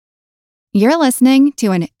You're listening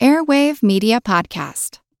to an Airwave Media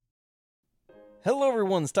Podcast. Hello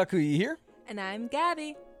everyone, Takuya here. And I'm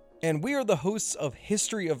Gabby. And we are the hosts of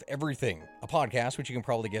History of Everything, a podcast which you can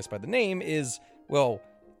probably guess by the name is,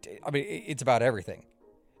 it's about everything.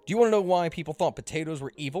 Do you want to know why people thought potatoes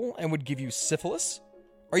were evil and would give you syphilis?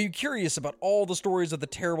 Are you curious about all the stories of the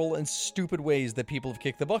terrible and stupid ways that people have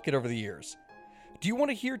kicked the bucket over the years? Do you want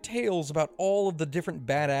to hear tales about all of the different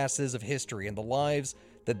badasses of history and the lives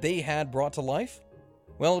that they had brought to life?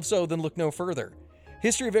 Well, if so, then look no further.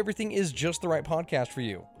 History of Everything is just the right podcast for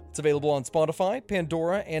you. It's available on Spotify,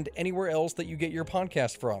 Pandora, and anywhere else that you get your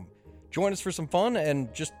podcast from. Join us for some fun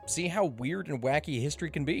and just see how weird and wacky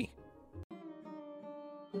history can be.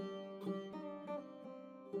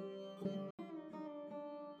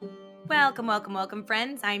 Welcome,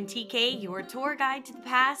 friends. I'm TK, your tour guide to the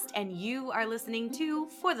past, and you are listening to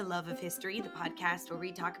For the Love of History, the podcast where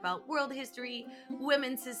we talk about world history,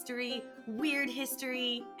 women's history, weird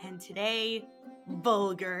history, and today,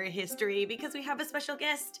 vulgar history, because we have a special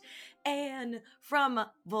guest, Anne from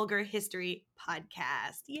Vulgar History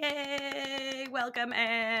Podcast. Yay! Welcome,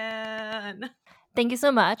 Anne! Thank you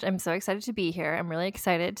so much. I'm so excited to be here. I'm really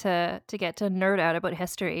excited to get to nerd out about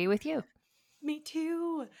history with you. Me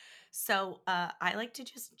too. So I like to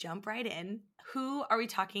just jump right in. Who are we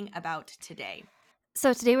talking about today?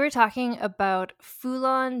 So today we're talking about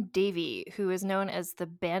Phoolan Devi, who is known as the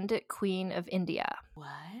Bandit Queen of India. What?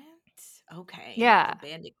 Okay. Yeah. The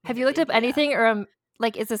Bandit Queen Have you of looked up India. anything or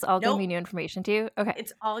is this all going to Nope. be new information to you? Okay.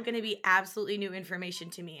 It's all going to be absolutely new information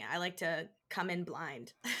to me. I like to come in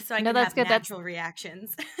blind so I No, can that's have good. natural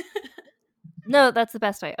reactions. No, that's the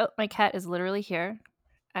best way. Oh, my cat is literally here.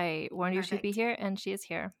 I warned you she'd be Perfect. here, and she is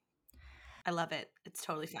here. I love it. It's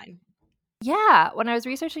totally fine. Yeah. When I was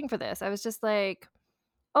researching for this, I was just like,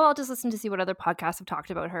 oh, I'll just listen to see what other podcasts have talked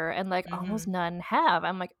about her. And almost none have.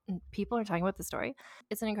 I'm like, people are talking about the story.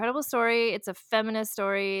 It's an incredible story. It's a feminist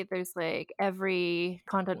story. There's every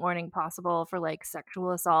content warning possible for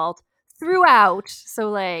sexual assault throughout.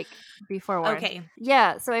 So be forewarned. Okay.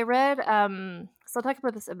 Yeah. So I read, so I'll talk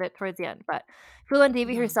about this a bit towards the end, but Phoolan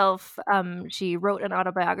Devi herself, she wrote an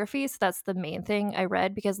autobiography. So that's the main thing I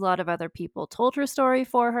read because a lot of other people told her story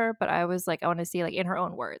for her. But I was I want to see in her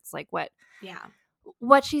own words,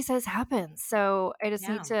 what she says happens. So I just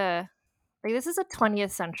need to this is a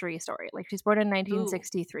 20th century story. She's born in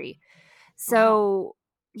 1963. So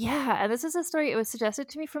yeah, and this is a story, it was suggested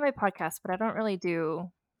to me for my podcast, but I don't really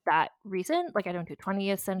do that recent. I don't do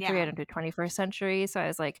 20th century, I don't do 21st century. So I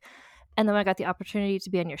was and then when I got the opportunity to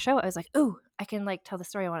be on your show, I was ooh, I can tell the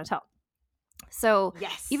story I want to tell. So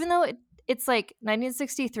yes, even though it's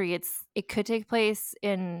 1963, it could take place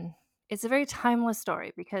in, it's a very timeless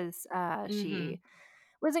story because she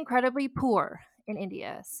was incredibly poor in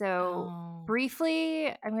India. So briefly,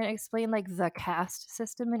 I'm going to explain the caste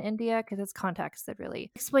system in India because it's context that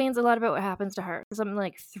really explains a lot about what happens to her.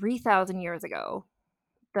 Something 3,000 years ago,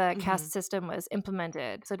 the caste system was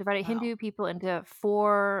implemented. So divided Hindu people into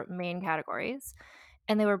 4 main categories,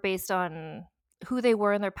 and they were based on who they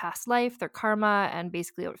were in their past life, their karma, and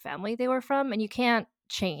basically what family they were from. And you can't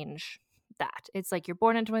change that. It's you're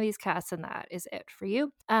born into one of these castes and that is it for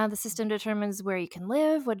you. The system determines where you can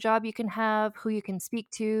live, what job you can have, who you can speak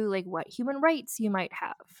to, what human rights you might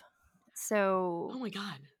have. So oh my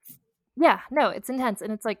god, yeah, no, it's intense,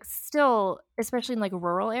 and it's still, especially in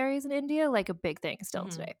rural areas in India, a big thing still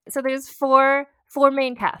today. So there's four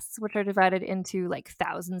main castes, which are divided into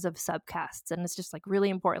thousands of subcastes, and it's just really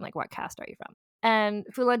important, what caste are you from? And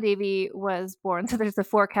Phoolan Devi was born, so there's the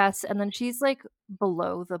 4 castes, and then she's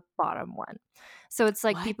below the bottom one. So it's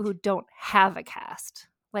people who don't have a caste.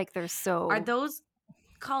 They're so... Are those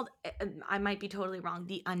called, I might be totally wrong,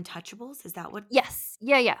 the untouchables? Is that what? Yes.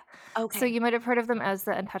 Yeah. Okay. So you might have heard of them as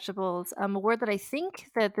the untouchables. A word that I think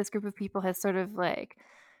that this group of people has sort of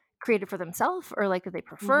created for themselves or that they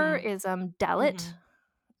prefer is Dalit.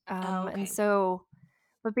 Okay. And so...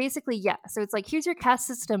 But basically, yeah. So it's here's your caste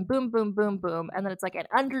system, boom, boom, boom, boom. And then it's and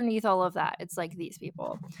underneath all of that, it's these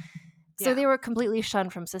people. So they were completely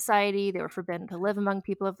shunned from society. They were forbidden to live among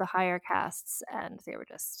people of the higher castes. And they were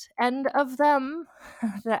just, and of them,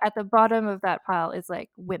 at the bottom of that pile is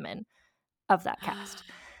women of that caste.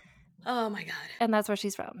 Oh my god. And that's where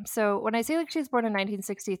she's from. So when I say she's born in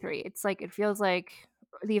 1963, it's it feels like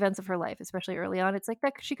the events of her life, especially early on. It's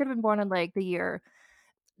that she could have been born in the year,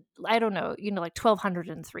 I don't know,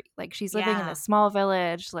 1203. She's living in a small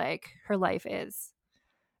village. Her life is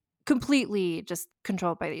completely just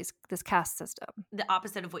controlled by this caste system. The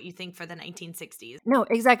opposite of what you think for the 1960s. No,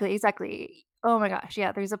 exactly. Oh my gosh.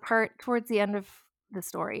 Yeah, there's a part towards the end of the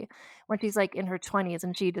story, when she's like in her 20s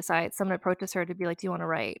and she decides, someone approaches her to be like, do you want to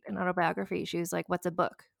write an autobiography? She was like, what's a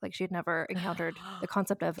book? Like she had never encountered the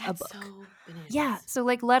concept of a That's book. so bananas. Yeah. So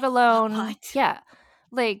like, let alone, What? yeah,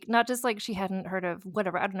 like not just like she hadn't heard of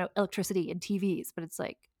whatever, I don't know, electricity and TVs, but it's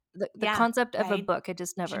like the Yeah, concept of a right. book had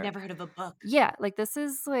just She'd never, never heard of a book. yeah, like this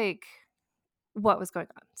is like what was going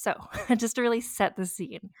on. So just to really set the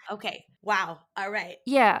scene. Okay. Wow. All right.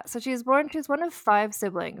 Yeah, so she's one of 5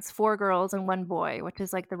 siblings, 4 girls and 1 boy, which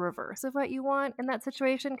is like the reverse of what you want in that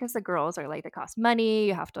situation because the girls are like, they cost money,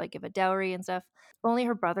 you have to like give a dowry and stuff. Only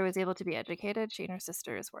her brother was able to be educated. She and her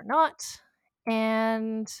sisters were not.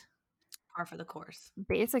 And Par for the course.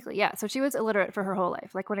 basically, yeah, so she was illiterate for her whole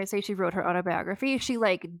life. Like when I say she wrote her autobiography, she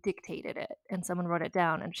like dictated it and someone wrote it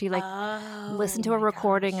down and she like listened to a my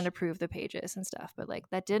recording and gosh. approved the pages and stuff, but like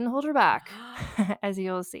that didn't hold her back, as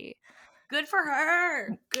you'll see. Good for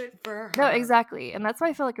her. Good for her. No, exactly. And that's why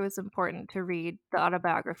I feel like it was important to read the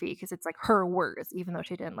autobiography because it's like her words, even though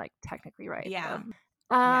she didn't like technically write Yeah. them.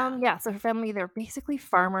 Yeah. Yeah, so her family, they're basically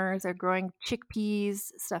farmers, they're growing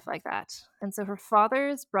chickpeas, stuff like that. And so her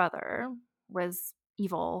father's brother was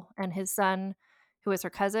evil, and his son, who was her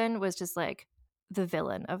cousin, was just like the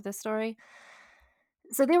villain of this story.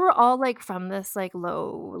 So they were all like from this like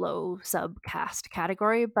low subcaste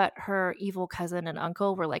category, but her evil cousin and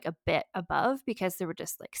uncle were like a bit above because they were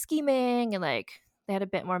just like scheming and like they had a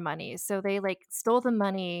bit more money. So they like stole the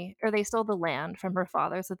money, or they stole the land from her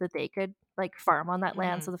father so that they could like farm on that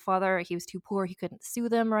land. Mhm. So the father, he was too poor, he couldn't sue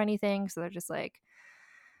them or anything. So they're just like,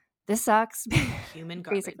 this sucks. Human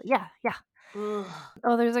garbage. Basically. Yeah. Ugh.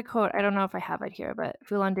 Oh, there's a quote. I don't know if I have it here, but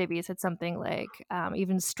Phoolan Devi said something like,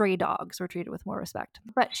 even stray dogs were treated with more respect.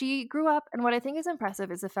 But she grew up, and what I think is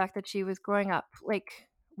impressive is the fact that she was growing up, like,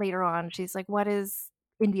 later on, she's like, what is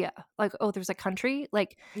India? Like, oh, there's a country?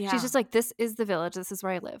 Like, Yeah. she's just like, this is the village. This is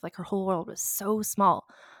where I live. Like, her whole world was so small.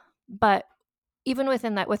 But even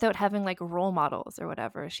within that, without having like role models or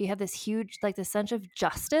whatever, she had this huge like this sense of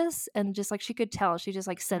justice, and just like she could tell, she just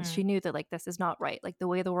like sensed, she knew that like this is not right, like the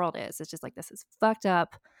way the world is, it's just like this is fucked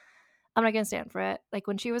up, I'm not gonna stand for it. Like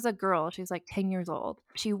when she was a girl, she was like 10 years old,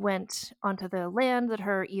 she went onto the land that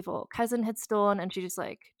her evil cousin had stolen, and she just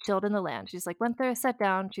like chilled in the land. She just like went there, sat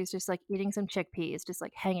down, she's just like eating some chickpeas, just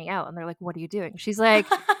like hanging out, and they're like, what are you doing? She's like,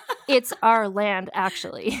 it's our land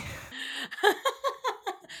actually.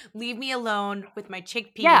 Leave me alone with my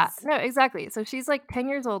chickpeas. Yeah, no, exactly. So she's like 10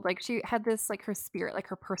 years old. Like she had this, like her spirit, like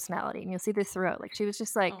her personality. And you'll see this throughout. Like she was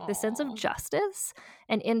just like the sense of Aw. justice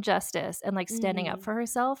and injustice and like standing up Mhm. for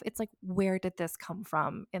herself. It's like, where did this come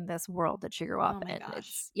from in this world that she grew up Oh my in? gosh.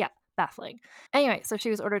 It's, yeah, baffling. Anyway, so she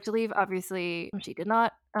was ordered to leave. Obviously, she did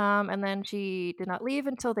not. And then she did not leave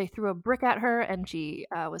until they threw a brick at her and she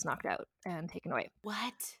was knocked out and taken away.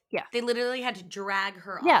 What? Yeah. They literally had to drag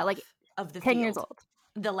her Yeah, off like of the 10 field. years old.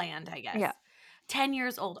 The land, I guess. Yeah. 10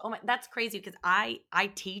 years old. Oh my, that's crazy because I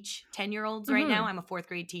teach 10-year-olds right now. Mhm. I'm a 4th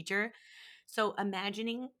grade teacher. So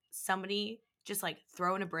imagining somebody just like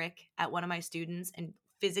throwing a brick at one of my students and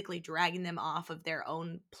physically dragging them off of their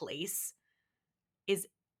own place is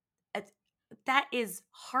that is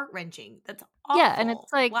heart-wrenching. That's awful. Yeah, and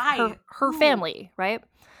it's like Why? her Who? family, right?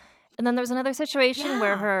 And then there was another situation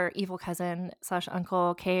where Yeah. her evil cousin /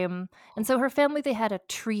 uncle came, and so her family, they had a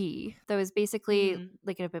tree that was basically Mhm.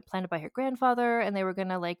 like it had been planted by her grandfather, and they were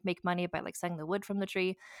gonna like make money by like selling the wood from the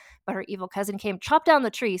tree. But her evil cousin came, chopped down the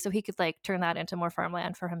tree so he could like turn that into more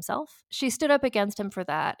farmland for himself. She stood up against him for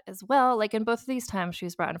that as well. Like in both of these times, she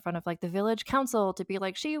was brought in front of like the village council to be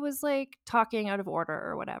like she was like talking out of order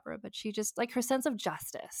or whatever. But she just like her sense of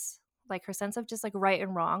justice, like her sense of just like right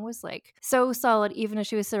and wrong was like so solid, even as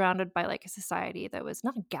she was surrounded by like a society that was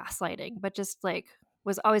not gaslighting, but just like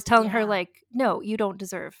was always telling her Yeah. like, no, you don't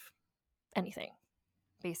deserve anything,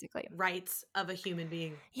 basically. Rights of a human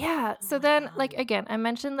being. Yeah. Oh So my then, God. like, again, I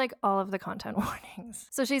mentioned like all of the content warnings.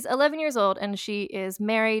 So she's 11 years old and she is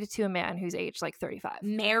married to a man who's aged like 35.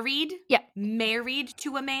 Married? Yeah. Married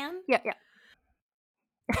to a man? Yeah.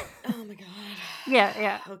 Oh my God.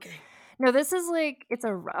 Yeah. Okay. No, this is like, it's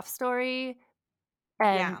a rough story.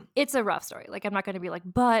 And Yeah. it's a rough story. Like, I'm not going to be like,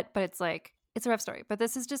 but it's like, it's a rough story. But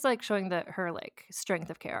this is just like showing her like strength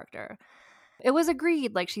of character. It was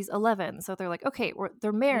agreed, like she's 11, so they're like, okay,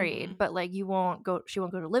 they're married, Mhm. but like she won't go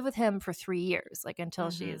to live with him for 3 years, like until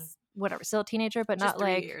Mhm. she's whatever, still a teenager, but Just not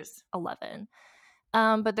 3 like years. 11.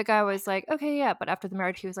 But the guy was like, okay, yeah, but after the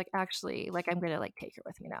marriage, he was like, actually, like I'm gonna like take her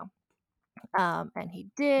with me now. And he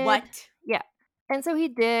did. What? Yeah. And so he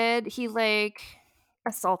did. He like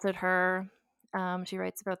assaulted her. She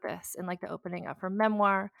writes about this in like the opening of her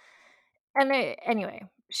memoir. And anyway,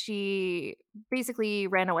 she basically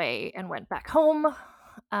ran away and went back home.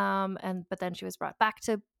 But then she was brought back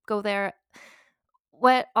to go there.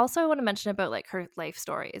 What also I want to mention about like her life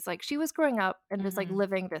story is like she was growing up and just like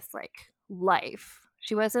living this like life.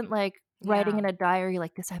 She wasn't like writing in a diary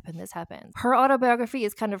like this happened. Her autobiography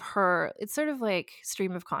is kind of her, it's sort of like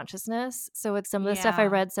stream of consciousness. So it's some of the stuff I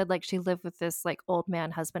read said like she lived with this like old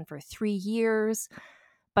man husband for 3 years.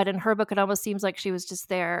 But in her book, it almost seems like she was just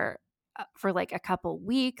there for like a couple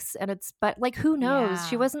weeks. But like, who knows?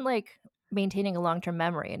 She wasn't like maintaining a long-term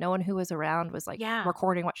memory. No one who was around was like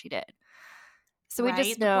recording what she did. So we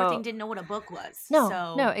just know. The poor thing didn't know what a book was.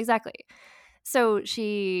 No, exactly. So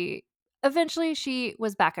eventually she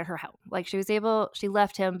was back at her home. Like she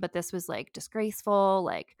left him, but this was like disgraceful.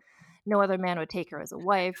 Like no other man would take her as a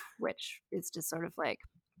wife, which is just sort of like.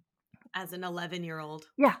 As an 11-year-old.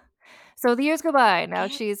 Yeah. So the years go by. Now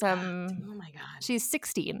she's oh my God. She's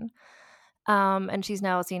 16. And she's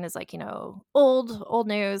now seen as like, old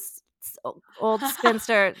news, old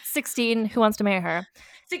spinster, 16, who wants to marry her.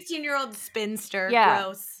 16-year-old spinster. Yeah.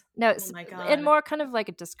 Gross. No, oh my God. And more kind of like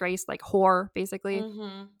a disgraced, like whore, basically.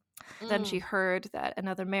 Then she heard that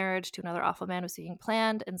another marriage to another awful man was being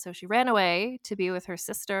planned, and so she ran away to be with her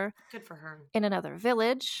sister. Good for her. In another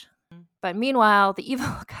village. But meanwhile, the evil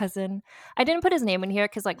cousin, I didn't put his name in here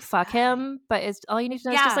because like fuck him, but it's all you need to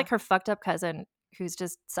know is just like her fucked up cousin who's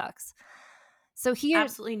just sucks. So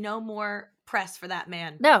absolutely no more press for that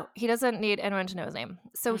man. No, he doesn't need anyone to know his name.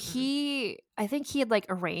 So I think he had like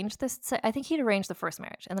arranged this. I think he'd arranged the first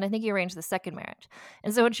marriage, and then I think he arranged the second marriage.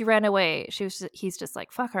 And so when she ran away, he's just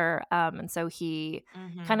like fuck her. And so he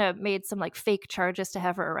kind of made some like fake charges to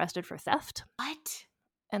have her arrested for theft. What?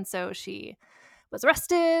 And so she was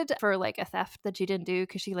arrested for like a theft that she didn't do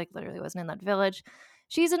because she like literally wasn't in that village.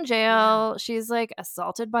 She's in jail. She's like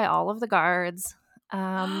assaulted by all of the guards.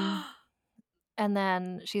 And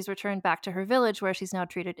then she's returned back to her village where she's now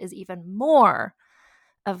treated as even more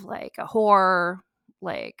of like a whore,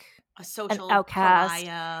 like a social an outcast.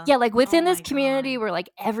 Pariah. Yeah, like within this community where like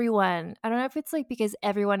everyone, I don't know if it's like because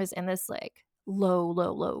everyone is in this like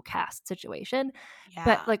low caste situation,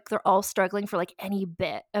 but like they're all struggling for like any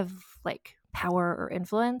bit of like power or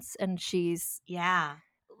influence, and she's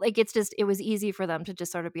like it was easy for them to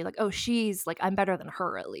just sort of be like, oh, she's like, I'm better than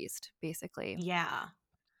her, at least, basically.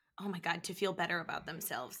 Oh my God, to feel better about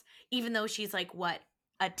themselves, even though she's like what,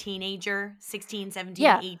 a teenager, 16, 17,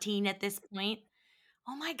 18 at this point.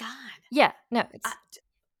 Oh my God. No, it's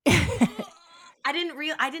I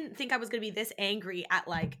didn't think I was gonna be this angry at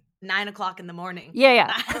like 9 o'clock in the morning.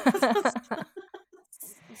 I'm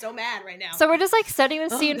so mad right now. So we're just like setting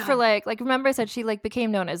the scene for like remember I said she like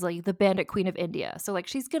became known as like the Bandit Queen of India. So like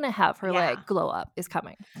she's gonna have her like glow up is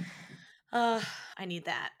coming. I need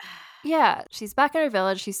that. Yeah, she's back in her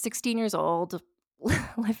village. She's 16 years old,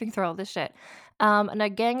 living through all this shit. And a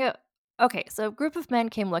group of men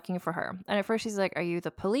came looking for her. And at first she's like, are you the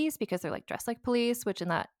police? Because they're like dressed like police, which in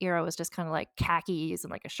that era was just kind of like khakis and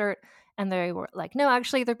like a shirt. And they were like, no,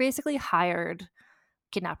 actually, they're basically hired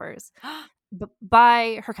kidnappers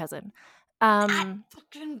by her cousin. That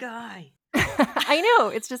fucking guy. I know.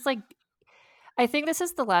 It's just like, I think this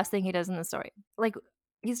is the last thing he does in the story. Like,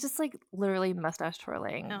 he's just like literally mustache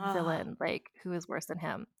twirling villain, like who is worse than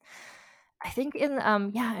him. I think in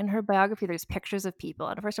her biography there's pictures of people,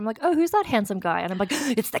 and at first I'm like, oh, who's that handsome guy? And I'm like,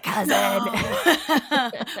 it's the cousin.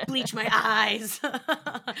 No. Bleach my eyes.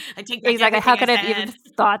 I take back exactly. How could I have said. even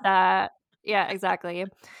thought that? Yeah, exactly.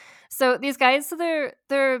 So these guys,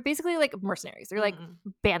 they're basically like mercenaries. They're like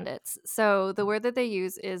bandits. So the word that they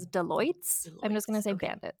use is Deloittes. I'm just gonna say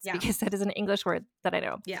bandits because that is an English word that I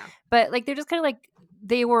know. Yeah. But like they're just kind of like,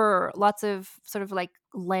 they were lots of sort of like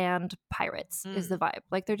land pirates is the vibe.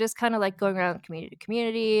 Like they're just kind of like going around community to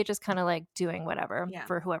community, just kind of like doing whatever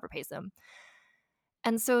for whoever pays them.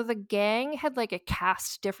 And so the gang had like a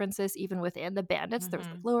caste differences even within the bandits. There was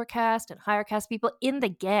like lower caste and higher caste people in the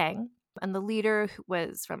gang. And the leader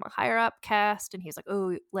was from a higher up caste. And he's like,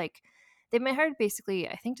 oh, like they met her basically,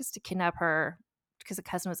 I think just to kidnap her because the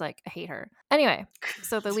cousin was like, I hate her. Anyway,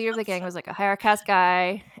 so the leader of the gang was like a higher caste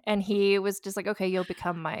guy. And he was just like, okay, you'll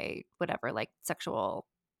become my whatever, like sexual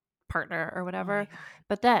partner or whatever.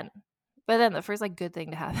 But then the first like good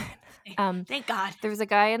thing to happen. Thank God. There was a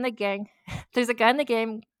guy in the gang. There's a guy in the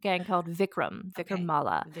gang called Vikram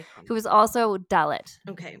Mala, who was also Dalit.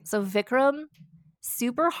 Okay. So Vikram,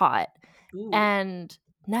 super hot. Ooh. And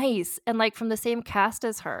nice, and like from the same cast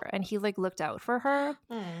as her, and he like looked out for her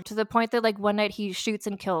to the point that like one night he shoots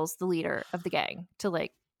and kills the leader of the gang to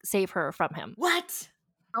like save her from him. What?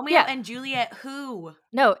 Romeo and Juliet who?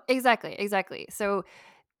 No, exactly. So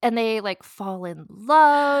and they like fall in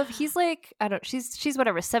love. He's like, I don't, she's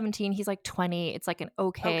whatever, 17, he's like 20. It's like an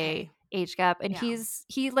okay age gap, and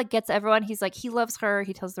he like gets everyone. He's like, he loves her.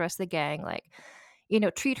 He tells the rest of the gang, like, you know,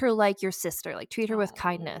 treat her like your sister, like treat her with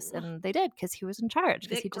kindness. And they did, because he was in charge,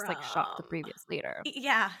 because he just like shot the previous leader.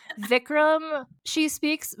 Yeah. Vikram, she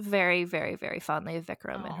speaks very, very, very fondly of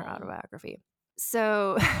Vikram in her autobiography.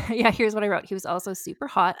 So yeah, here's what I wrote. He was also super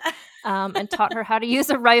hot, and taught her how to use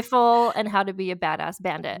a rifle and how to be a badass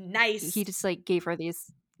bandit. Nice. He just like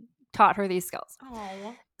taught her these skills.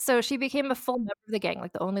 Oh. So she became a full member of the gang,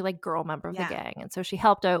 like the only like girl member of the gang. And so she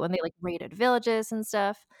helped out when they like raided villages and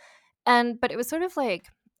stuff. But it was sort of like,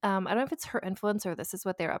 I don't know if it's her influence or this is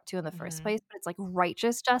what they're up to in the first place, but it's like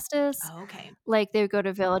righteous justice. Oh, okay. Like they would go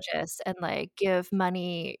to villages and like give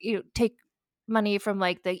money, you know, take money from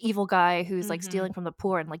like the evil guy who's like stealing from the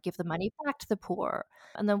poor and like give the money back to the poor.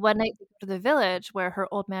 And then one night they go to the village where her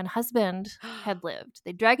old man husband had lived.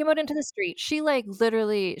 They drag him out into the street. She like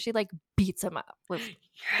literally, she like beats him up with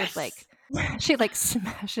like, she like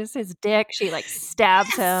smashes his dick. She like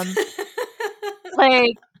stabs him.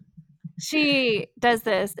 Like, she does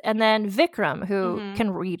this, and then Vikram, who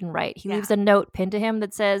can read and write, he leaves a note pinned to him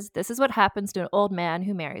that says, "This is what happens to an old man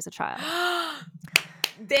who marries a child."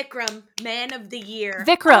 Vikram, man of the year.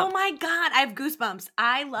 Vikram. Oh my God, I have goosebumps.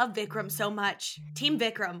 I love Vikram so much. Team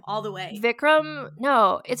Vikram all the way. Vikram,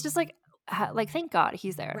 no, it's just like thank God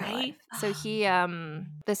he's there in her Right? life. So he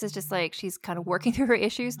this is just like she's kind of working through her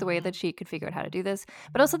issues the way that she could figure out how to do this.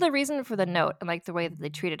 But also the reason for the note and like the way that they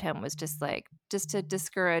treated him was just to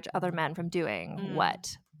discourage other men from doing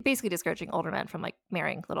what? Basically discouraging older men from like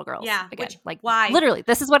marrying little girls. Yeah. Again, Which, like why? Literally,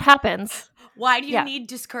 this is what happens. Why do you need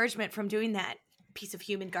discouragement from doing that? Piece of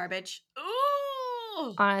human garbage.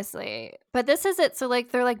 Ooh. Honestly. But this is it. So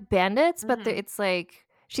like they're like bandits, but it's like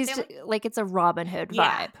she's like it's a Robin Hood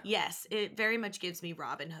vibe. Yes, it very much gives me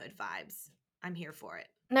Robin Hood vibes. I'm here for it.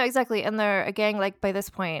 No, exactly. And they're a gang like by this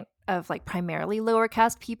point of like primarily lower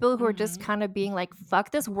caste people who are just kind of being like,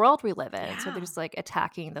 fuck this world we live in. Yeah. So they're just like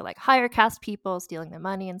attacking the like higher caste people, stealing their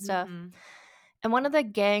money and stuff. And one of the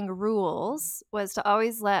gang rules was to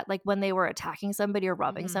always let, like, when they were attacking somebody or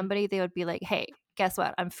robbing somebody, they would be like, hey, guess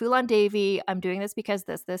what? I'm Phoolan Devi. I'm doing this because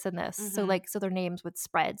this, this, and this. So, like, so their names would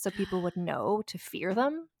spread so people would know to fear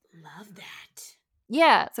them. Love that.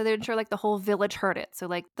 Yeah. So they ensure, like, the whole village heard it. So,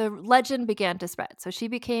 like, the legend began to spread. So she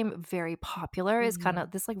became very popular as kind of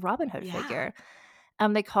this, like, Robin Hood figure.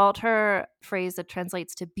 They called her a phrase that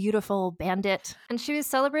translates to beautiful bandit. And she was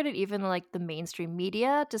celebrated even like the mainstream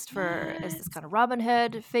media just for as this kind of Robin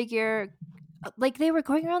Hood figure. Like they were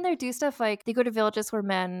going around there, do stuff like they go to villages where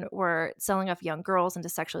men were selling off young girls into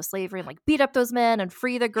sexual slavery and like beat up those men and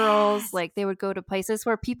free the girls. Like they would go to places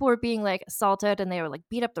where people were being like assaulted and they were like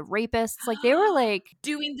beat up the rapists. Like they were like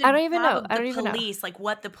doing the I don't even know. I don't even know. Like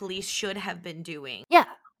what the police should have been doing. Yeah.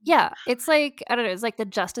 Yeah, it's like, I don't know, it's like the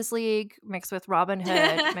Justice League mixed with Robin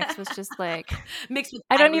Hood, mixed with just like mixed with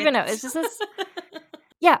I don't even know. It's just this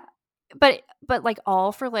yeah. But like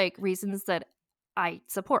all for like reasons that I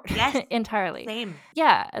support entirely. Same.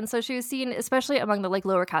 Yeah. And so she was seen, especially among the like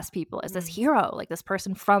lower caste people, as this hero, like this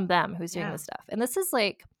person from them who's doing this stuff. And this is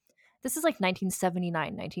like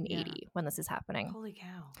 1979, 1980 when this is happening. Holy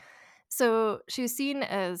cow. So she was seen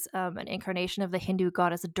as an incarnation of the Hindu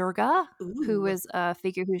goddess Durga, who was a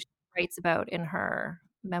figure who she writes about in her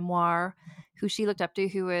memoir, who she looked up to,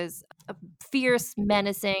 who was a fierce,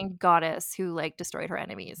 menacing goddess who like destroyed her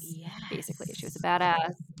enemies. Basically, she was a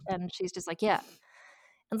badass, and she's just like, yeah.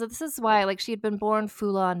 And so this is why, like, she had been born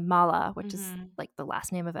Phoolan Mala, which is like the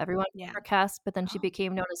last name of everyone in her caste, but then she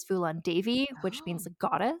became known as Phoolan Devi, which means the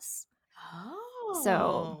goddess.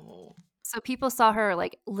 So people saw her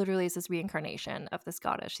like literally as this reincarnation of this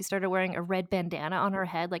goddess. She started wearing a red bandana on her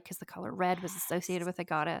head, like because the color red was associated with the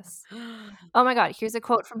goddess. Oh my God, here's a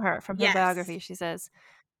quote from her biography. She says,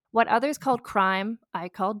 "What others called crime, I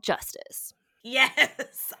called justice."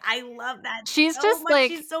 Yes, I love that. She's so just much.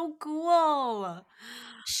 like She's so cool.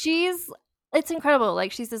 It's incredible.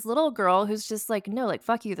 Like she's this little girl who's just like, no, like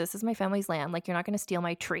fuck you. This is my family's land. Like you're not gonna steal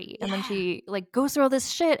my tree. And then she like goes through all this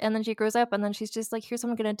shit, and then she grows up, and then she's just like, here's what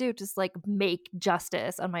I'm gonna do, just like make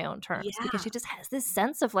justice on my own terms because she just has this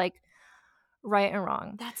sense of like right and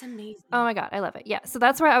wrong. That's amazing. Oh my God, I love it. Yeah. So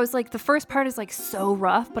that's where I was like, the first part is like so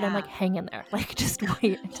rough, but I'm like, hang in there. Like just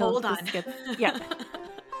wait until Hold on. Gets,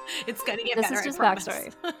 It's gonna get this better. This is just I promise.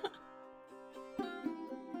 backstory.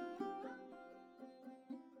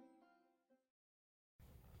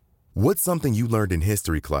 What's something you learned in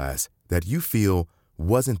history class that you feel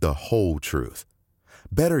wasn't the whole truth?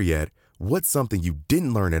 Better yet, what's something you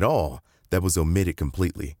didn't learn at all that was omitted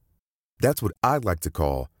completely? That's what I'd like to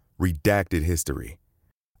call redacted history.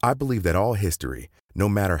 I believe that all history, no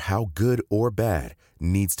matter how good or bad,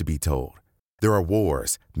 needs to be told. There are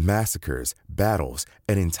wars, massacres, battles,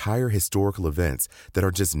 and entire historical events that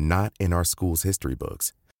are just not in our school's history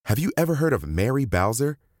books. Have you ever heard of Mary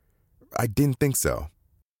Bowser? I didn't think so.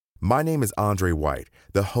 My name is Andre White,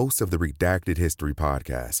 the host of the Redacted History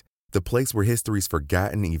Podcast, the place where history's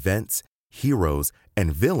forgotten events, heroes,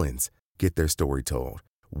 and villains get their story told,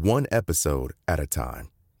 one episode at a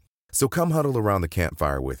time. So come huddle around the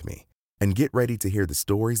campfire with me and get ready to hear the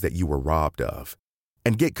stories that you were robbed of.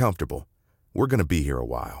 And get comfortable. We're going to be here a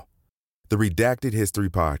while. The Redacted History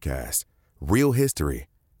Podcast. Real history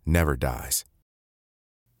never dies.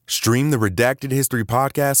 Stream the Redacted History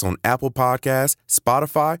Podcast on Apple Podcasts,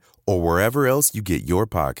 Spotify, or wherever else you get your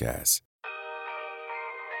podcasts.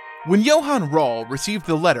 When Johann Rall received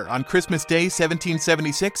the letter on Christmas Day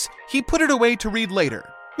 1776, he put it away to read later.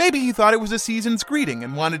 Maybe he thought it was a season's greeting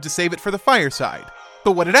and wanted to save it for the fireside.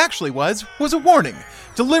 But what it actually was a warning,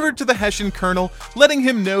 delivered to the Hessian colonel, letting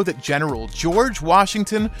him know that General George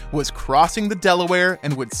Washington was crossing the Delaware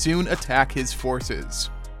and would soon attack his forces.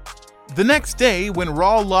 The next day, when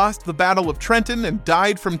Rall lost the Battle of Trenton and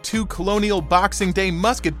died from 2 colonial Boxing Day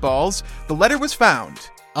musket balls, the letter was found,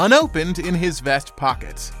 unopened, in his vest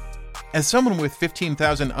pocket. As someone with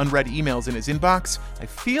 15,000 unread emails in his inbox, I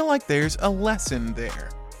feel like there's a lesson there.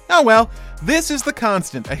 Oh well, this is The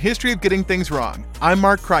Constant, a history of getting things wrong. I'm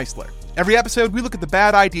Mark Chrysler. Every episode, we look at the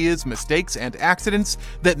bad ideas, mistakes, and accidents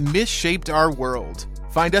that misshaped our world.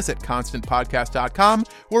 Find us at constantpodcast.com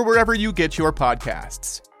or wherever you get your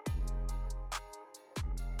podcasts.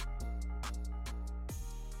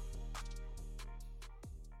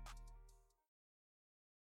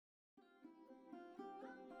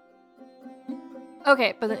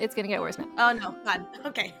 Okay, but it's gonna get worse now. Oh no, God.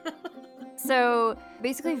 Okay. So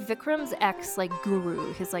basically, Vikram's ex,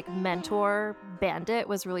 guru, his mentor, Bandit,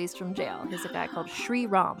 was released from jail. He's a guy called Sri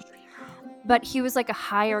Ram, but he was a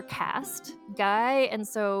higher caste guy, and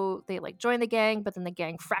so they joined the gang, but then the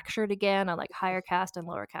gang fractured again on higher caste and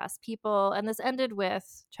lower caste people, and this ended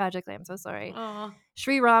with, tragically, I'm so sorry,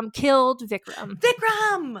 Sri Ram killed Vikram.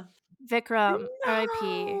 Vikram,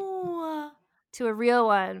 R.I.P. to a real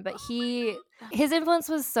one, but his influence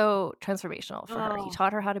was so transformational for her. He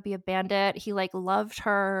taught her how to be a bandit. He loved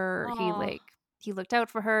her. He looked out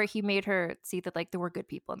for her. He made her see that there were good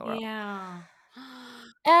people in the world. Yeah.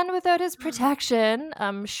 And without his protection,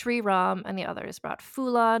 Sri Ram and the others brought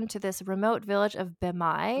Phoolan to this remote village of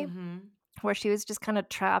Bemai, where she was just kind of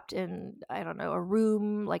trapped in, I don't know, a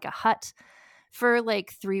room, a hut, for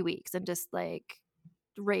 3 weeks, and just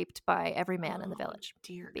raped by every man in the village,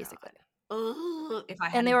 Dear basically. God. Ugh, if I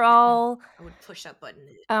And they were all, I would push that button.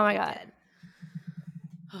 oh my God.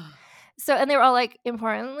 So, and they were all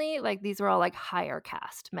importantly, these were all higher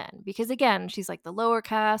caste men, because again, she's the lower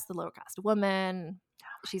caste woman.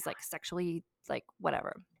 She's sexually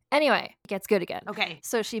whatever. Anyway, it gets good again. Okay.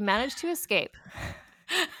 So she managed to escape.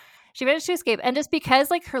 And just because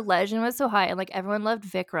her legend was so high and everyone loved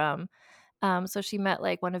Vikram, so she met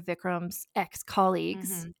one of Vikram's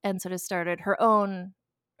ex-colleagues and sort of started her own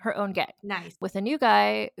gang. Nice. With a new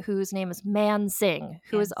guy whose name is Man Singh,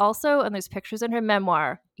 who is also, and there's pictures in her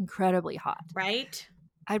memoir, incredibly hot. Right?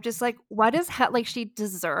 I'm just why does she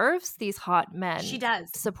deserves these hot men She does.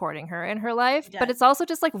 supporting her in her life, but it's also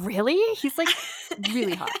just really? He's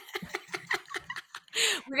really hot.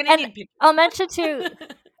 We're going to need pictures. I'll mention too,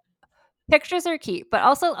 pictures are key, but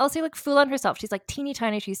also I'll say Phoolan herself. She's teeny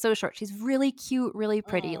tiny. She's so short. She's really cute, really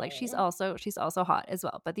pretty. She's also hot as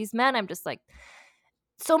well. But these men, I'm just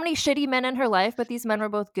so many shitty men in her life, but these men were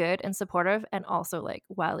both good and supportive and also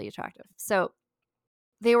wildly attractive. So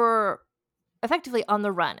they were effectively on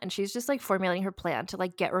the run, and she's just formulating her plan to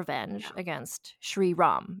get revenge against Sri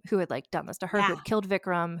Ram, who had done this to her, who had killed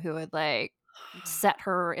Vikram, who had set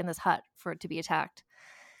her in this hut for it to be attacked.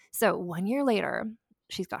 So 1 year later,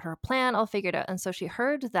 she's got her plan all figured out, and so she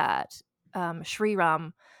heard that Sri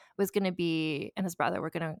Ram was going to be, and his brother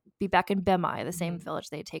were going to be back in Bemai, the same village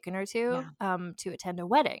they had taken her to attend a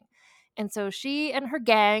wedding. And so she and her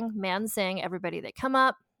gang, Man Singh, everybody, they come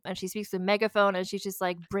up, and she speaks with a megaphone, and she's just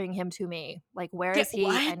bring him to me. Where is he?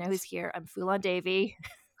 What? I know he's here. I'm Phoolan Devi.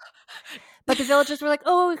 But the villagers were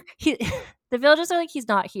the villagers are he's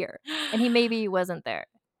not here. And he maybe wasn't there.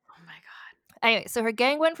 Oh my God. Anyway, so her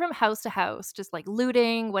gang went from house to house, just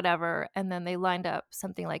looting, whatever. And then they lined up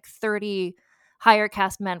something 30 higher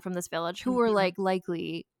caste men from this village who were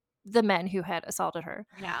likely the men who had assaulted her.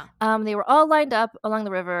 Yeah. They were all lined up along the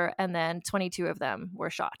river, and then 22 of them were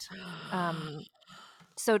shot.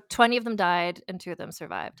 So 20 of them died and 2 of them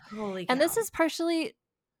survived. Holy and cow. this is partially,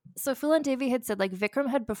 so Phoolan Devi had said Vikram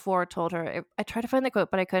had before told her, I tried to find the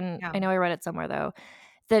quote, but I couldn't. I know I read it somewhere though,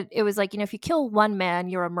 that it was like, if you kill one man,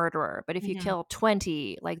 you're a murderer. But if you kill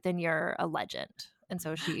 20, like, then you're a legend. And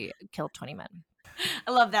so she killed 20 men.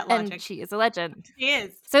 I love that logic. And she is a legend. She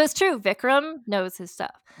is. So it's true. Vikram knows his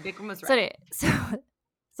stuff. Vikram was right.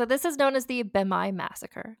 So this is known as the Bemai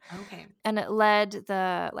Massacre. Okay. And it led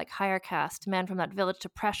the higher caste men from that village to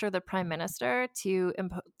pressure the prime minister to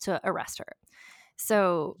arrest her.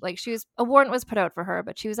 So a warrant was put out for her,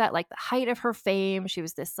 but she was at the height of her fame. She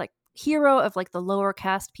was this hero of the lower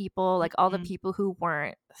caste people, all the people who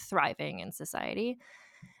weren't thriving in society.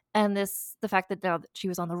 And the fact that now that she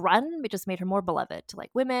was on the run, it just made her more beloved to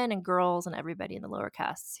women and girls and everybody in the lower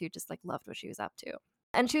castes who just loved what she was up to.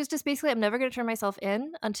 And she was just basically, I'm never going to turn myself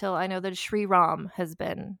in until I know that Sri Ram is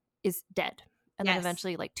dead. And then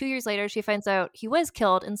eventually, 2 years later, she finds out he was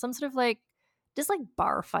killed in some sort of just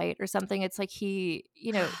bar fight or something. It's he,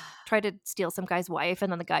 tried to steal some guy's wife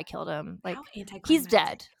and then the guy killed him. He's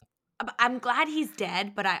dead. I'm glad he's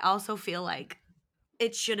dead, but I also feel like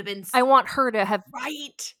it should have been. I want her to have.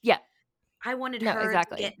 Right. Yeah. I wanted her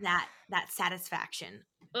to get that satisfaction.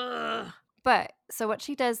 Ugh. But so what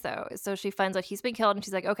she does though is she finds out he's been killed and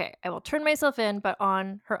she's like, okay, I will turn myself in, but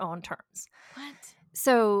on her own terms. What?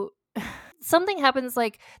 So something happens,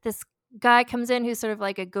 this guy comes in who's sort of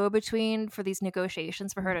a go-between for these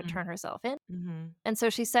negotiations for her to turn herself in. Mm-hmm. And so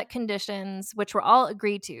she set conditions, which were all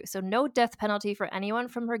agreed to. So no death penalty for anyone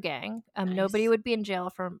from her gang. Nice. Nobody would be in jail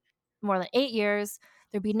for more than 8 years.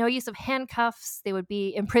 There'd be no use of handcuffs. They would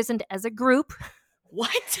be imprisoned as a group.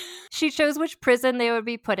 What? She chose which prison they would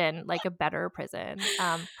be put in, a better prison.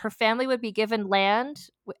 Her family would be given land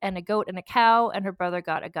and a goat and a cow, and her brother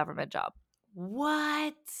got a government job.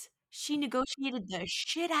 What? She negotiated the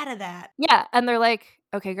shit out of that. Yeah, and they're like,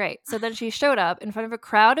 okay, great. So then she showed up in front of a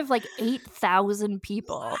crowd of 8,000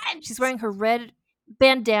 people. What? She's wearing her red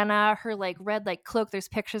bandana, her red cloak. There's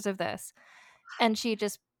pictures of this. And she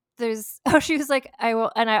was like, I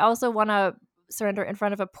will, and I also want to surrender in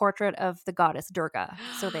front of a portrait of the goddess Durga.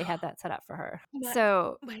 So they had that set up for her.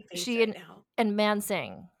 She and Man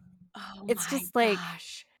Singh. Oh, it's just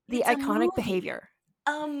gosh. The iconic behavior.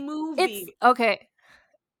 A movie. It's okay.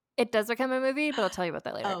 It does become a movie, but I'll tell you about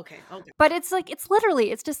that later. Oh, okay. But it's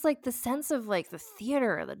it's just the sense of the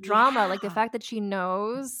theater, the drama, the fact that she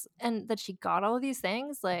knows and that she got all of these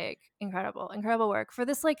things, incredible work for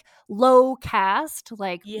this low caste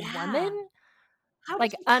woman. How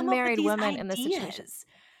did she come unmarried up with women these in this ideas? situation.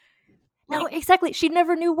 No, exactly. She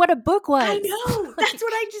never knew what a book was. I know. That's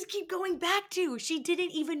what I just keep going back to. She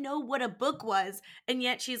didn't even know what a book was. And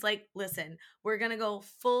yet she's like, listen, we're going to go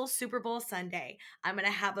full Super Bowl Sunday. I'm going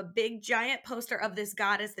to have a big giant poster of this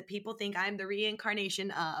goddess that people think I'm the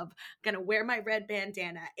reincarnation of. Going to wear my red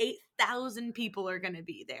bandana. 8,000 people are going to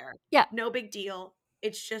be there. Yeah. No big deal.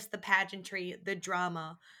 It's just the pageantry, the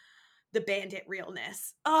drama, the bandit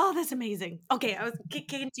realness. Oh, that's amazing. Okay,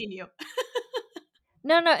 continue.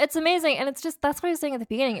 No, it's amazing. And it's just, that's what I was saying at the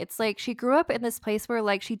beginning. It's she grew up in this place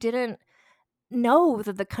where she didn't know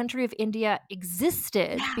that the country of India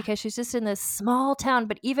existed because she's just in this small town.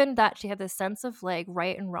 But even that, she had this sense of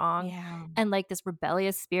right and wrong and this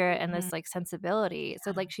rebellious spirit and this sensibility.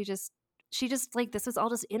 So she just this was all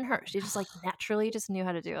just in her. She just naturally just knew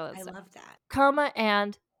how to do all that stuff. I love that. Karma,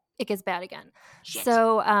 and it gets bad again. Shit.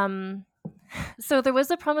 So there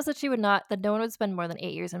was a promise that no one would spend more than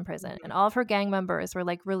 8 years in prison, and all of her gang members were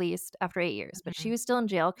released after 8 years, but she was still in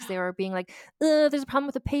jail because they were being there's a problem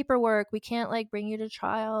with the paperwork. We can't bring you to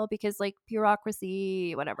trial because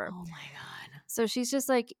bureaucracy, whatever. Oh my God. So she's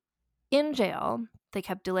just in jail. They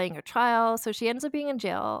kept delaying her trial. So she ends up being in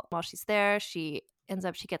jail. While she's there, she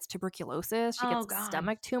gets tuberculosis. She gets a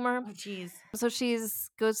stomach tumor. Oh, jeez. So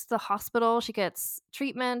goes to the hospital. She gets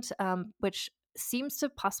treatment, which seems to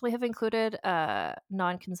possibly have included a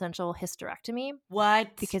non-consensual hysterectomy.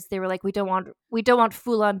 What? Because they were we don't want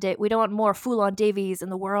Phoolan we don't want more Phoolan Devis in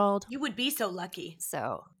the world. You would be so lucky.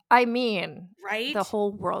 So I mean, right? The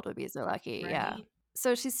whole world would be so lucky. Right? Yeah.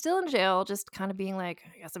 So she's still in jail, just kind of being I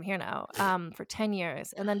guess I'm here now, for 10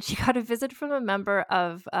 years. And then she got a visit from a member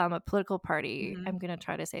of a political party. I'm going to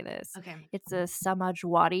try to say this. Okay. It's a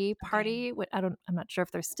Samajwadi party. Okay. I'm not sure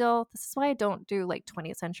if they're still. This is why I don't do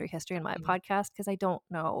 20th century history in my podcast, because I don't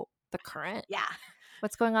know the current. Yeah.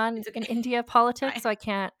 What's going on in India politics, so I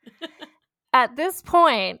can't. At this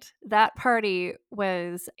point, that party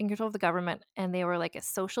was in control of the government, and they were a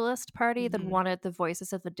socialist party that wanted the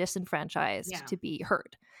voices of the disenfranchised to be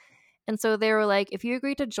heard. And so they were if you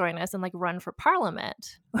agree to join us and run for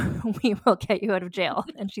parliament, we will get you out of jail.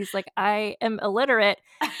 And she's I am illiterate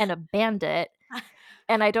and a bandit,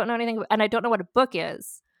 and I don't know anything, and I don't know what a book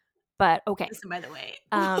is, but okay. Listen, by the way.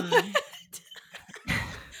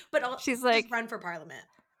 But she's just run for parliament.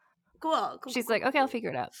 Cool. She's like, okay, I'll figure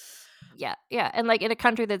it out. Yeah. And like in a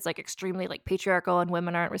country that's like extremely like patriarchal and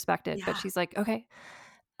women aren't respected, but she's like, okay.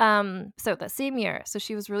 So that same year, so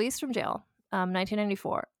she was released from jail,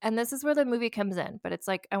 1994, and this is where the movie comes in. But it's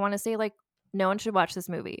like I want to say like no one should watch this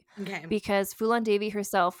movie, okay, because Phoolan Devi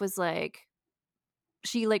herself was like,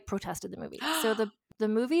 she like protested the movie. So the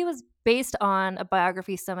movie was based on a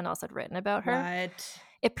biography someone else had written about her. What?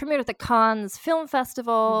 It premiered at the Cannes Film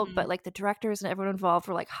Festival, but like the directors and everyone involved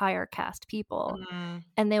were like higher caste people,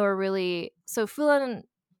 and they were really so Phoolan.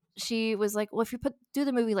 She was like, well, if you do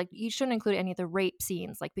the movie, like you shouldn't include any of the rape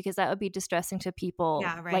scenes, like because that would be distressing to people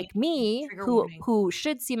like me who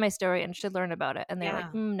should see my story and should learn about it. And they're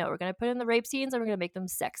like, no, we're gonna put in the rape scenes and we're gonna make them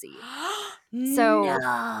sexy. So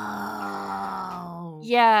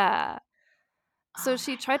yeah. So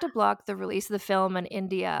she tried to block the release of the film in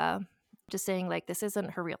India, just saying like this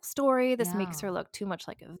isn't her real story. This makes her look too much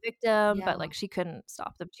like a victim, but like she couldn't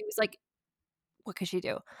stop them. She was like, what could she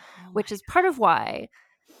do? Which is part of why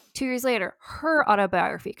 2 years later, her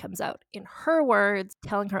autobiography comes out in her words,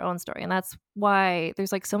 telling her own story. And that's why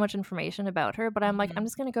there's like so much information about her. But I'm like, I'm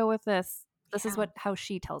just going to go with this. This is how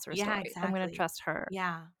she tells her story. Exactly. I'm going to trust her.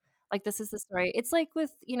 Yeah. Like, this is the story. It's like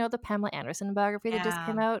with, the Pamela Anderson biography that just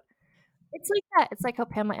came out. It's like that. It's like how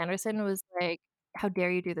Pamela Anderson was like, how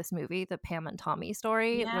dare you do this movie, the Pam and Tommy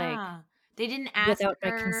story. Like, they didn't ask without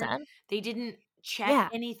her. my consent. They didn't check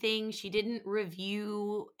anything. She didn't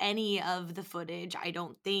review any of the footage, I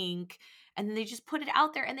don't think. And then they just put it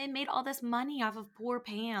out there and they made all this money off of poor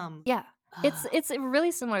Pam. Yeah. It's a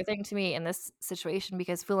really similar thing to me in this situation,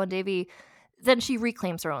 because Phoolan Devi, then she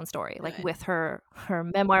reclaims her own story, like with her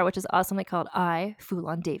memoir, which is awesomely called I,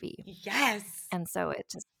 Phoolan Devi. Yes. And so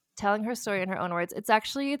it's just telling her story in her own words. It's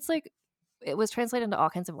like it was translated into all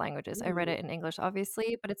kinds of languages. I read it in English,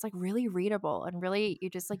 obviously, but it's like really readable and really you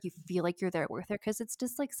just like you feel like you're there with her, because it's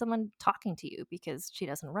just like someone talking to you, because she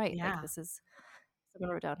doesn't write. Like this is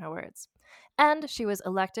someone wrote down her words. And she was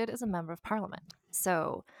elected as a member of parliament.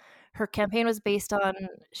 So her campaign was based on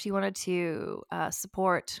she wanted to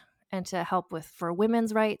support and to help for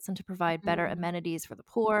women's rights and to provide better amenities for the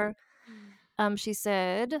poor. She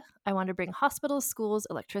said, I want to bring hospitals, schools,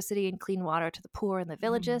 electricity, and clean water to the poor in the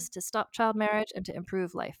villages to stop child marriage and to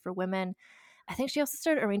improve life for women. I think she also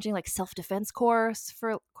started arranging like self-defense courses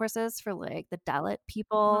for like the Dalit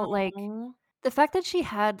people. Like the fact that she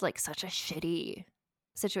had like such a shitty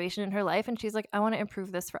situation in her life and she's like, I want to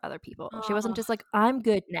improve this for other people. She wasn't just like, I'm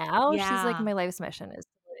good now. She's like, my life's mission is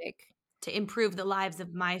like to improve the lives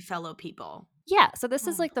of my fellow people. Yeah, so this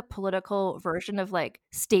is like the political version of like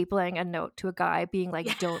stapling a note to a guy being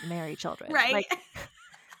like, don't marry children. Right.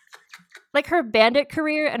 Like her Bandit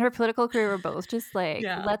career and her political career were both just like,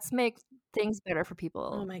 let's make things better for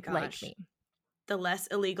people like me. The less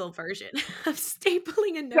illegal version of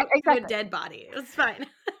stapling a note to a dead body. It was fine.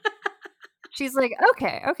 She's like,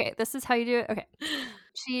 okay, this is how you do it. Okay.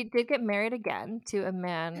 She did get married again to a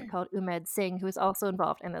man called Umed Singh, who was also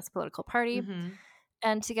involved in this political party.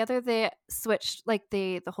 And together they switched, like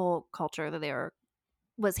the whole culture that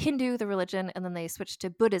was Hindu, the religion, and then they switched to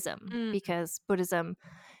Buddhism because Buddhism,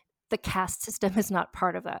 the caste system is not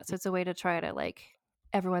part of that. So it's a way to try to like,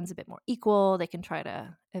 everyone's a bit more equal. They can try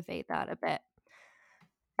to evade that a bit.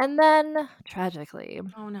 And then tragically.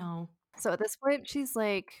 Oh no. So at this point, she's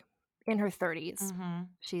like in her 30s.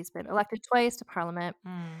 She's been elected twice to parliament.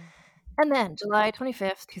 And then July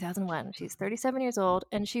 25th, 2001, she's 37 years old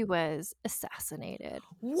and she was assassinated.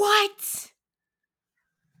 What?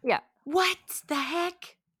 Yeah. What the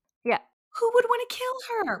heck? Yeah. Who would want to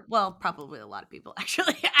kill her? Well, probably a lot of people,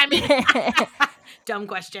 actually. I mean, dumb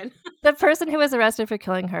question. The person who was arrested for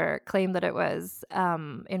killing her claimed that it was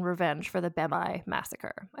in revenge for the Bemai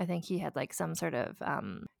massacre. I think he had like some sort of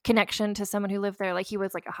connection to someone who lived there. Like he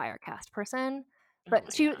was like a higher caste person.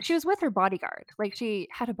 But she was with her bodyguard. Like she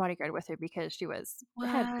had a bodyguard with her because she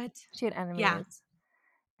had enemies. Yeah.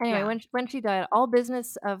 Anyway, when she died, all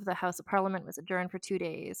business of the House of Parliament was adjourned for 2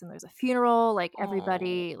 days, and there's a funeral. Like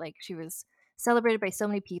everybody, like she was celebrated by so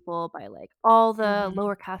many people, by like all the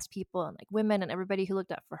lower caste people and like women and everybody who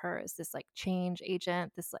looked up for her as this like change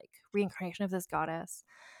agent, this like reincarnation of this goddess.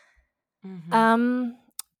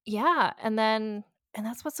 Yeah, and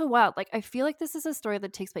that's what's so wild. Like, I feel like this is a story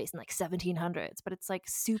that takes place in like 1700s, but it's like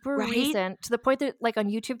super recent to the point that like on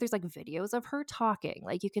YouTube, there's like videos of her talking.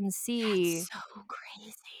 Like you can see. That's so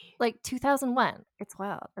crazy. Like 2001. It's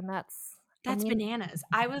wild. And that's bananas.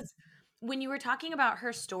 When you were talking about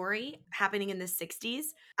her story happening in the 60s,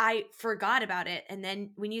 I forgot about it. And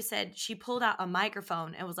then when you said she pulled out a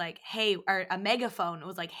microphone and was like, hey, or a megaphone, it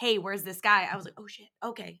was like, hey, where's this guy? I was like, oh shit.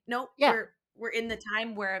 Okay. Nope. Yeah. we're in the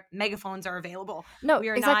time where megaphones are available. No, We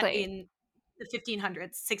are not exactly. in the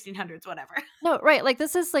 1500s, 1600s, whatever. No, right. Like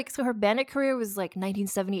this is like, so her Bandit career was like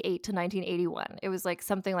 1978 to 1981. It was like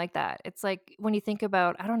something like that. It's like when you think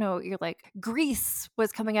about, I don't know, you're like Grease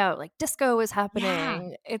was coming out, like disco was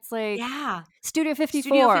happening. It's like Yeah. Studio Studio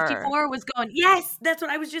 54. 54 was going. Yes, that's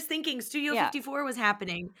what I was just thinking. Studio Yeah. 54 was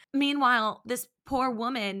happening. Meanwhile, this poor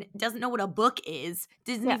woman doesn't know what a book is,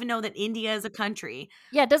 doesn't Yeah. even know that India is a country.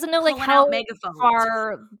 Yeah, doesn't know like Pulling how out megaphones.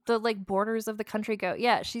 far the like borders of the country go.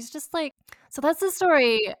 Yeah, she's just like, so that's the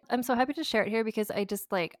story. I'm so happy to share it here because I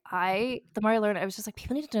just like, the more I learned, I was just like,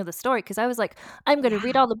 people need to know the story, because I was like, I'm going to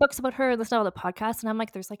read all the books about her and listen to all the podcasts, and I'm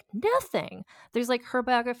like, there's like nothing. There's like her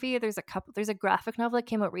biography. There's a graphic novel that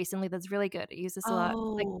came out recently that's really good. It uses a lot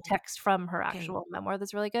like text from her actual memoir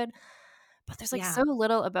that's really good, but there's like so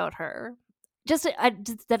little about her. Just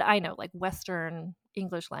that I know, like Western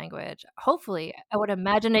English language. Hopefully, I would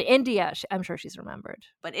imagine in India, I'm sure she's remembered.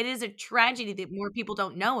 But it is a tragedy that more people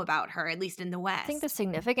don't know about her, at least in the West. I think the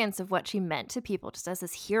significance of what she meant to people just as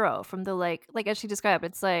this hero from the like as she described,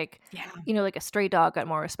 it's like, you know, like a stray dog got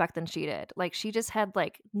more respect than she did. Like she just had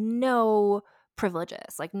like no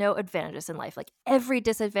privileges, like no advantages in life, like every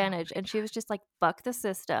disadvantage, and she was just like, fuck the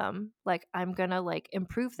system, like I'm gonna like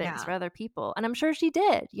improve things for other people. And I'm sure she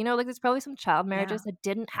did, you know, like there's probably some child marriages that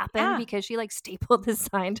didn't happen because she like stapled the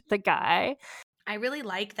sign to the guy. I really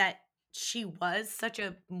like that she was such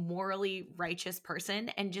a morally righteous person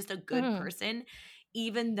and just a good person,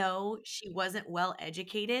 even though she wasn't well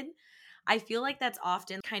educated. I feel like that's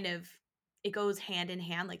often kind of, it goes hand in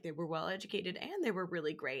hand. Like they were well educated and they were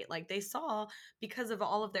really great. Like they saw, because of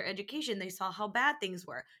all of their education, they saw how bad things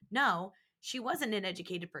were. No, she wasn't an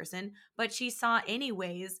educated person, but she saw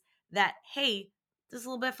anyways that, hey, this is a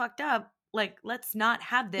little bit fucked up. Like, let's not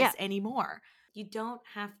have this anymore. You don't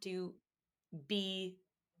have to be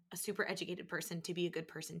a super educated person to be a good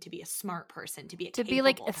person, to be a smart person, to be a capable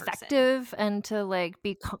like person. effective, and to like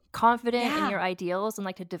be confident in your ideals, and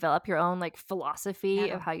like to develop your own like philosophy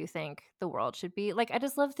of how you think the world should be. Like I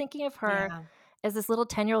just love thinking of her as this little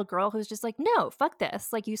 10-year-old girl who's just like, no, fuck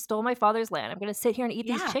this. Like you stole my father's land. I'm going to sit here and eat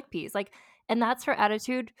these chickpeas. Like, and that's her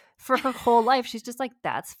attitude for her whole life. She's just like,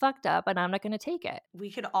 that's fucked up and I'm not going to take it.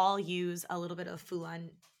 We could all use a little bit of Phoolan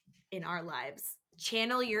in our lives.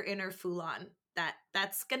 Channel your inner Phoolan.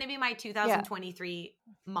 That's going to be my 2023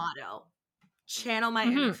 motto. Channel my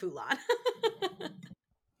inner Phoolan.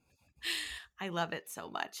 I love it so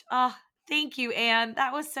much. Oh, thank you, Anne.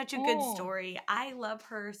 That was such a good story. I love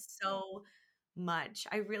her so much.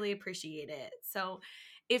 I really appreciate it. So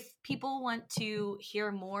if people want to hear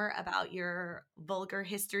more about your vulgar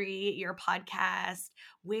history, your podcast,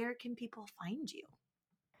 where can people find you?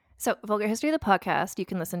 So Vulgar History, the podcast, you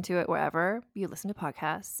can listen to it wherever you listen to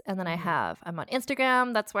podcasts. And then I'm on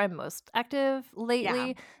Instagram. That's where I'm most active lately.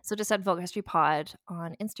 Yeah. So just at Vulgar History Pod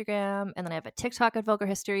on Instagram. And then I have a TikTok at Vulgar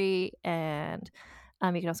History. And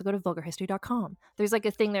you can also go to vulgarhistory.com. There's like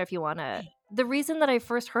a thing there if you want to. The reason that I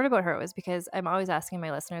first heard about her was because I'm always asking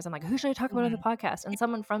my listeners, I'm like, who should I talk about on the podcast? And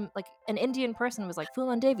someone from like an Indian person was like,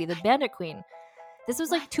 Phoolan Devi, the Bandit Queen. This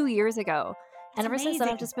was like 2 years ago. And ever since then,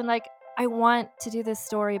 I've just been like, I want to do this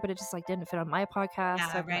story, but it just like didn't fit on my podcast.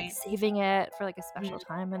 So I've been like saving it for like a special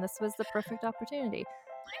time, and this was the perfect opportunity.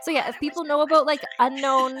 So yeah, if people know about like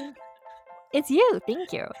unknown, it's you.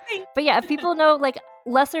 Thank you. But yeah, if people know like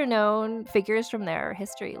lesser known figures from their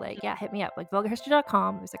history, like hit me up, like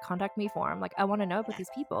vulgarhistory.com. There's a contact me form. Like I want to know about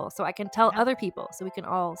these people so I can tell other people, so we can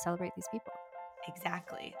all celebrate these people.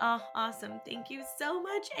 Exactly. Oh, awesome. Thank you so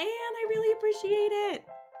much, Anne. I really appreciate it.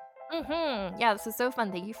 Yeah, this is so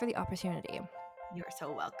fun. Thank you for the opportunity. You're so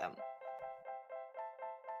welcome.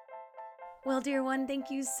 Well, dear one, thank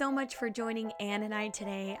you so much for joining Anne and I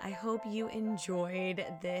today. I hope you enjoyed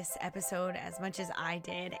this episode as much as I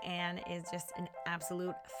did. Anne is just an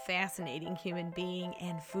absolute fascinating human being.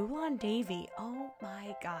 And Phoolan Devi, oh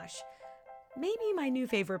my gosh, maybe my new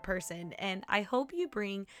favorite person. And I hope you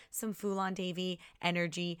bring some Phoolan Devi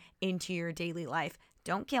energy into your daily life.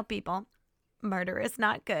 Don't kill people. Murder is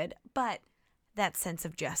not good, but that sense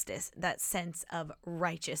of justice, that sense of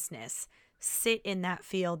righteousness, sit in that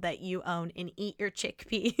field that you own and eat your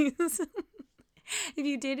chickpeas. If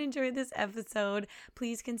you did enjoy this episode,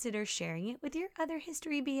 please consider sharing it with your other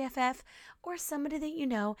history BFF or somebody that you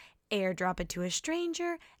know. Airdrop it to a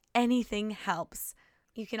stranger. Anything helps.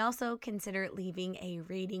 You can also consider leaving a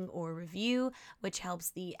rating or review, which helps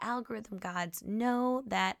the algorithm gods know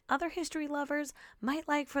that other history lovers might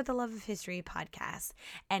like For the Love of History podcast.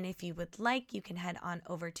 And if you would like, you can head on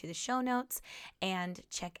over to the show notes and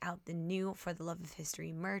check out the new For the Love of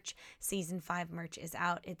History merch. Season 5 merch is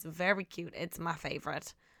out. It's very cute. It's my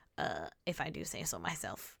favorite. if I do say so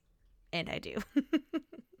myself. And I do.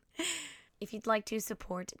 If you'd like to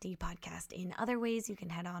support the podcast in other ways, you can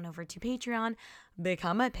head on over to Patreon,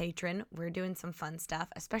 become a patron. We're doing some fun stuff,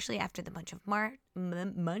 especially after the month of March. Oh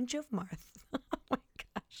my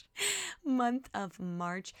gosh. Month of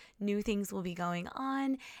March. New things will be going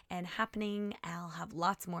on and happening. I'll have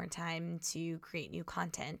lots more time to create new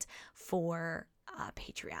content for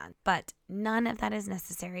Patreon, but none of that is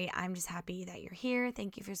necessary. I'm just happy that you're here.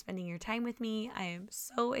 Thank you for spending your time with me. I am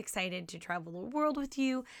so excited to travel the world with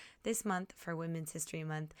you this month for Women's History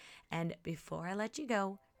Month. And before I let you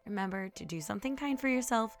go, remember to do something kind for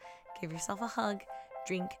yourself. Give yourself a hug.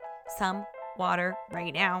 Drink some water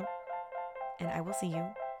right now. And I will see you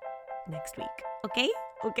next week. Okay?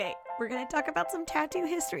 Okay. We're going to talk about some tattoo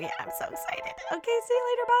history. I'm so excited. Okay, see you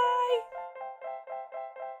later. Bye.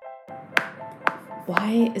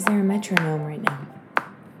 Why is there a metronome right now?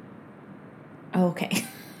 Oh, okay.